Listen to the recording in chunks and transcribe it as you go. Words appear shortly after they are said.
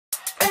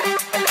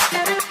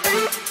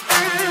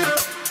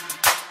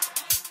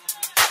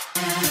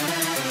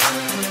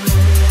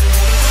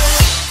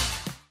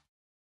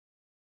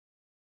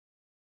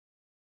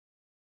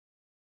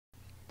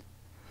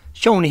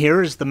Shown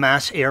here is the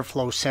mass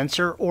airflow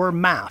sensor, or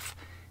MAF.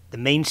 The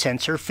main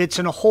sensor fits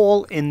in a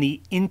hole in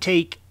the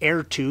intake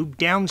air tube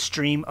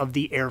downstream of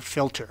the air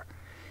filter.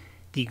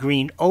 The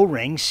green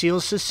O-ring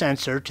seals the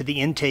sensor to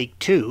the intake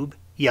tube,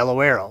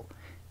 yellow arrow.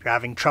 If you're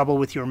having trouble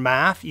with your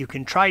MAF, you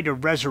can try to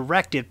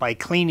resurrect it by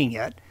cleaning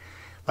it.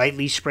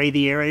 Lightly spray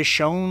the area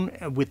shown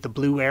with the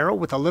blue arrow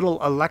with a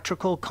little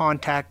electrical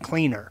contact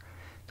cleaner.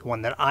 The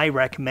one that I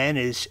recommend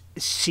is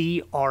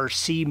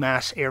CRC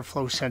Mass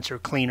Airflow Sensor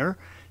Cleaner.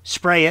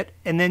 Spray it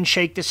and then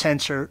shake the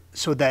sensor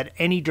so that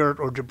any dirt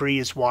or debris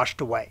is washed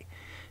away.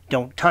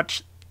 Don't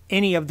touch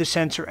any of the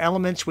sensor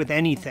elements with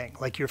anything,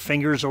 like your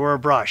fingers or a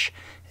brush,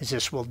 as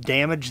this will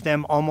damage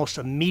them almost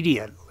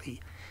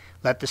immediately.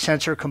 Let the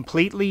sensor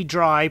completely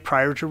dry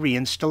prior to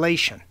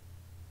reinstallation.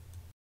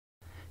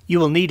 You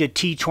will need a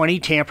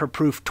T20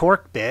 tamper-proof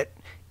torque bit.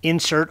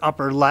 Insert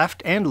upper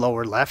left and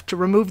lower left to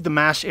remove the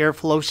mass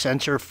airflow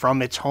sensor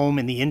from its home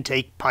in the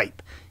intake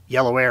pipe,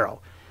 yellow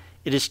arrow.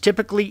 It is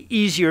typically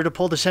easier to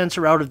pull the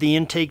sensor out of the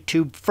intake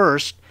tube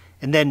first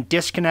and then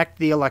disconnect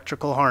the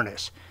electrical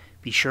harness.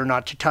 Be sure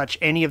not to touch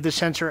any of the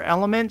sensor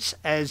elements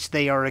as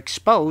they are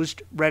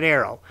exposed, red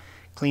arrow.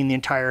 Clean the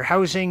entire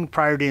housing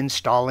prior to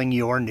installing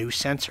your new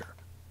sensor.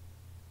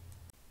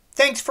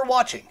 Thanks for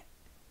watching.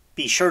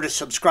 Be sure to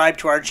subscribe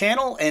to our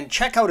channel and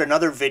check out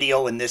another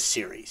video in this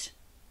series.